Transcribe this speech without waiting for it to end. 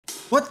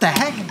What the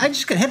heck? I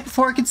just got hit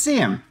before I could see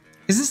him.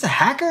 Is this a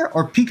hacker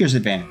or peeker's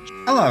advantage?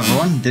 Hello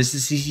everyone, this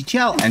is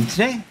CZTL, and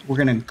today we're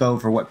going to go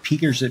over what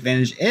peeker's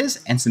advantage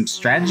is and some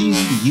strategies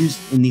to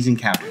use in these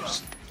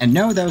encounters. And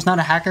no, that was not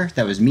a hacker,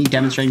 that was me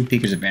demonstrating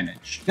peeker's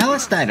advantage. Now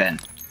let's dive in.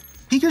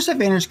 Peeker's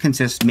advantage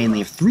consists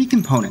mainly of three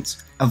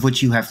components, of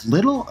which you have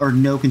little or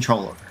no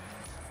control over.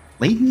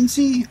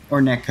 Latency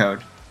or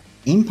netcode,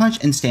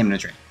 Aimpunch, and stamina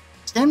drain.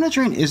 Stamina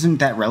drain isn't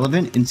that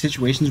relevant in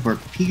situations where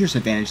peeker's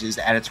advantage is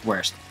at its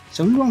worst,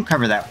 so we won't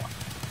cover that one.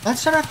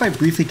 Let's start off by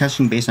briefly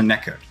touching base on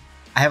netcode.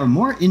 I have a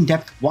more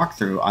in-depth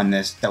walkthrough on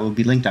this that will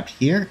be linked up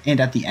here and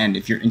at the end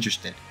if you're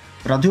interested,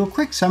 but I'll do a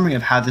quick summary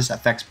of how this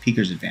affects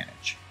peeker's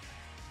advantage.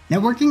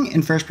 Networking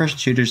in first-person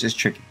shooters is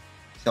tricky,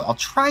 so I'll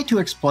try to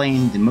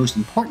explain the most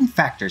important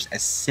factors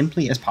as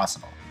simply as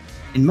possible.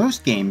 In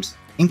most games,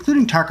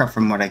 including Tarkov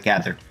from what I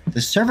gathered,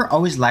 the server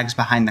always lags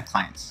behind the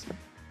clients.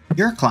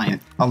 Your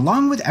client,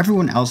 along with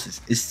everyone else's,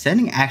 is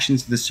sending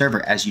actions to the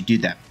server as you do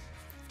them.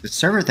 The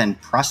server then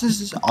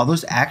processes all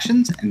those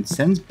actions and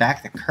sends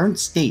back the current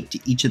state to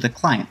each of the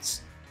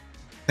clients.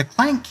 The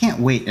client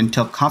can't wait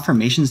until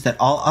confirmations that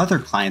all other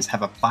clients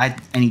have applied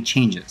any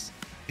changes.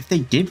 If they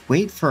did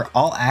wait for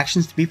all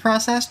actions to be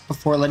processed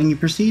before letting you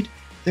proceed,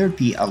 there would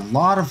be a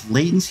lot of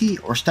latency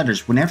or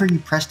stutters whenever you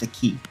pressed a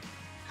key.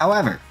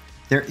 However,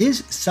 there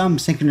is some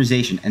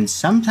synchronization, and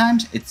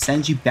sometimes it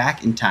sends you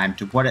back in time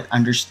to what it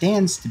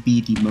understands to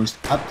be the most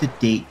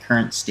up-to-date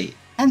current state.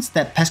 Hence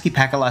that pesky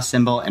pack-a-lot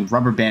symbol and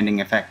rubber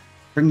banding effect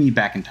bringing you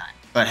back in time.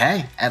 But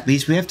hey, at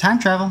least we have time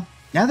travel.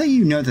 Now that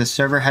you know the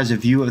server has a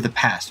view of the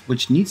past,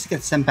 which needs to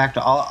get sent back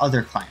to all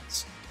other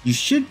clients, you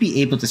should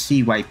be able to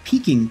see why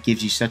peeking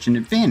gives you such an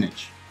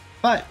advantage.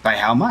 But by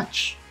how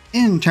much?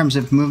 In terms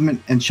of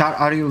movement and shot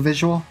audio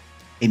visual,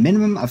 a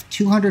minimum of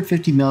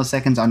 250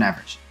 milliseconds on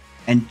average,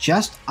 and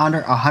just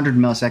under 100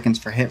 milliseconds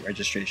for hit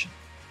registration.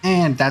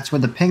 And that's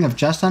with a ping of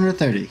just under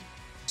 30.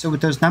 So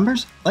with those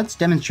numbers, let's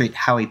demonstrate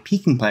how a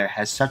peeking player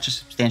has such a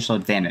substantial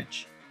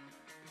advantage.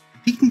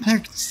 The peeking player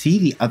can see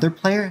the other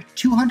player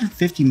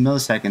 250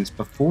 milliseconds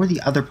before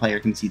the other player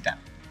can see them.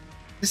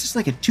 This is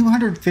like a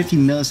 250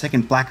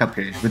 millisecond blackout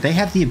period where they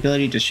have the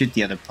ability to shoot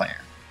the other player.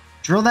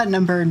 Drill that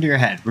number into your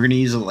head, we're going to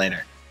use it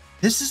later.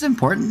 This is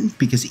important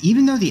because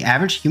even though the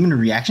average human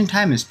reaction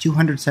time is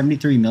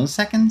 273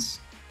 milliseconds,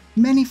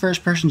 many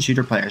first-person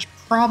shooter players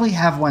probably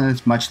have one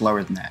that's much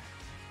lower than that.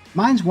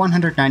 Mine's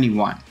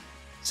 191,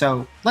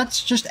 so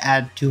let's just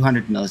add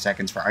 200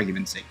 milliseconds for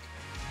argument's sake.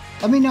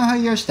 Let me know how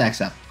yours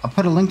stacks up. I'll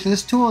put a link to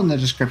this tool in the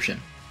description.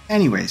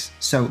 Anyways,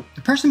 so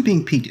the person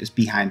being peeked is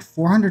behind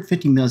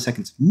 450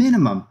 milliseconds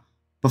minimum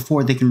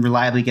before they can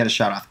reliably get a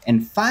shot off,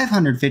 and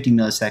 550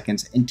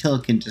 milliseconds until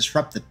it can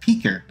disrupt the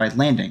peeker by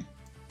landing.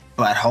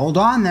 But hold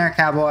on there,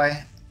 cowboy.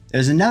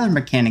 There's another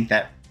mechanic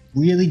that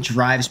really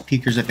drives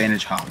peeker's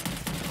advantage home.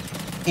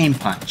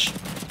 Aimpunch.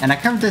 And I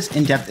covered this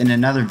in depth in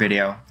another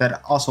video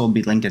that also will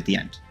be linked at the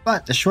end.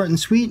 But the short and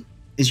sweet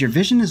is your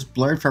vision is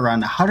blurred for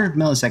around 100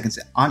 milliseconds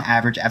on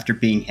average after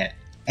being hit,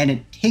 and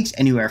it takes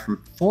anywhere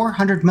from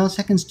 400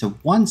 milliseconds to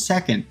 1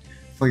 second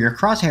for your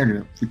crosshair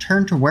to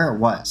return to where it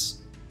was.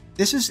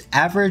 This is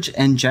average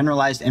and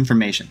generalized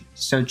information,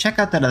 so check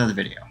out that other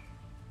video.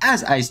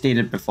 As I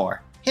stated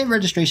before, hit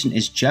registration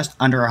is just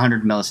under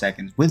 100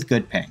 milliseconds with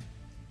good ping,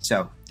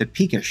 so the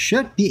peeker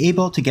should be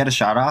able to get a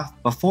shot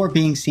off before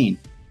being seen,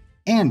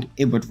 and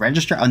it would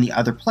register on the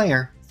other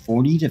player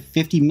 40 to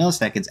 50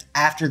 milliseconds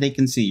after they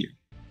can see you.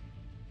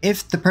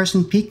 If the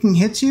person peeking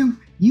hits you,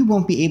 you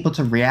won't be able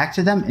to react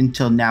to them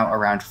until now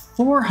around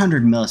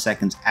 400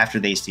 milliseconds after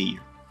they see you.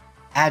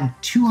 Add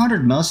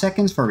 200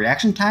 milliseconds for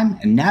reaction time,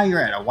 and now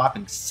you're at a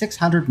whopping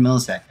 600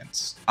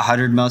 milliseconds.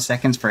 100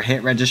 milliseconds for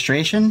hit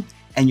registration,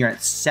 and you're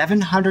at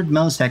 700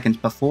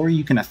 milliseconds before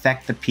you can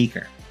affect the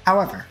peeker.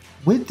 However,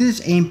 with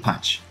this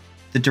Aimpunch,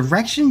 the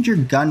direction your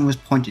gun was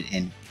pointed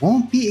in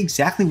won't be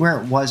exactly where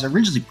it was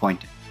originally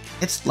pointed.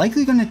 It's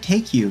likely going to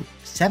take you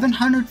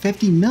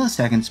 750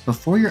 milliseconds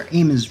before your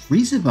aim is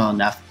reasonable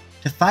enough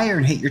to fire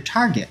and hit your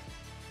target,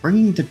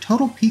 bringing the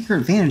total peeker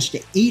advantage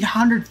to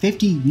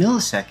 850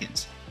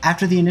 milliseconds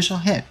after the initial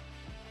hit.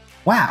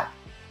 Wow,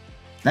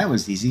 that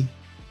was easy.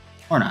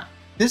 Or not.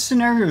 This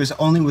scenario is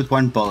only with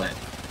one bullet,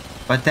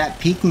 but that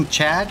peeking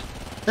Chad,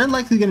 they're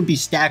likely going to be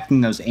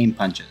stacking those aim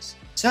punches.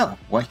 So,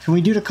 what can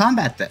we do to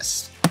combat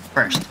this?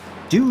 First,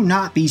 do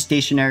not be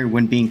stationary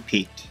when being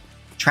peeked.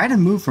 Try to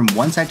move from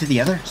one side to the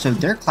other so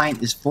their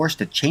client is forced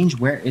to change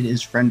where it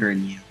is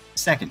rendering you.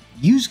 Second,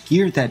 use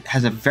gear that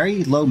has a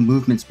very low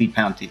movement speed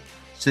penalty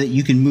so that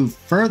you can move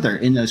further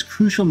in those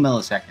crucial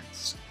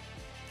milliseconds.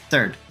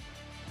 Third,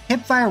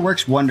 hipfire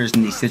works wonders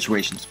in these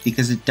situations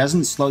because it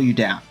doesn't slow you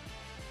down.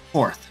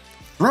 Fourth,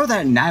 throw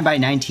that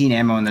 9x19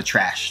 ammo in the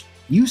trash.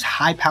 Use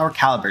high power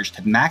calibers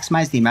to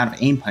maximize the amount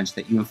of aim punch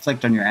that you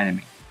inflict on your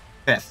enemy.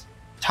 Fifth,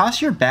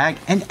 toss your bag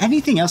and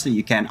anything else that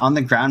you can on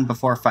the ground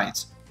before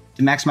fights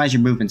to maximize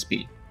your movement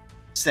speed.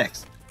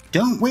 Sixth,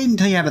 don't wait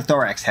until you have a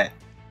thorax hit.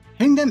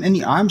 Hitting them in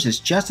the arms is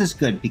just as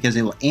good because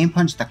it will aim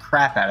punch the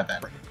crap out of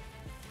them.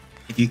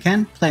 If you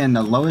can, play on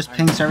the lowest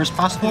ping service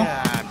possible,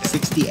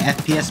 60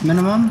 FPS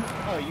minimum,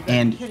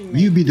 and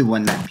you be the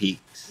one that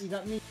peaks.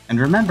 And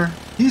remember,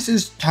 this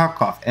is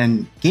Tarkov,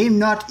 and game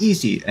not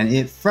easy, and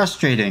it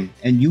frustrating,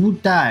 and you will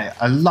die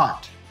a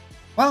lot.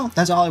 Well,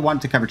 that's all I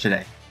wanted to cover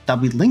today.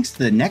 There'll be links to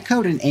the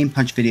Netcode and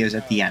Aimpunch videos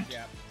at the end.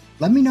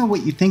 Let me know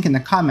what you think in the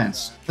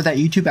comments for that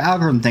YouTube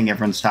algorithm thing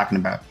everyone's talking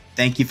about.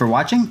 Thank you for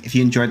watching. If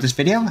you enjoyed this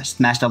video,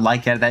 smash the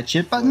like out of that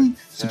shit button,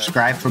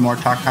 subscribe for more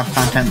Tarkov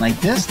content like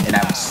this, and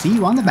I will see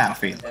you on the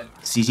battlefield.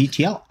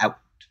 CZTL out.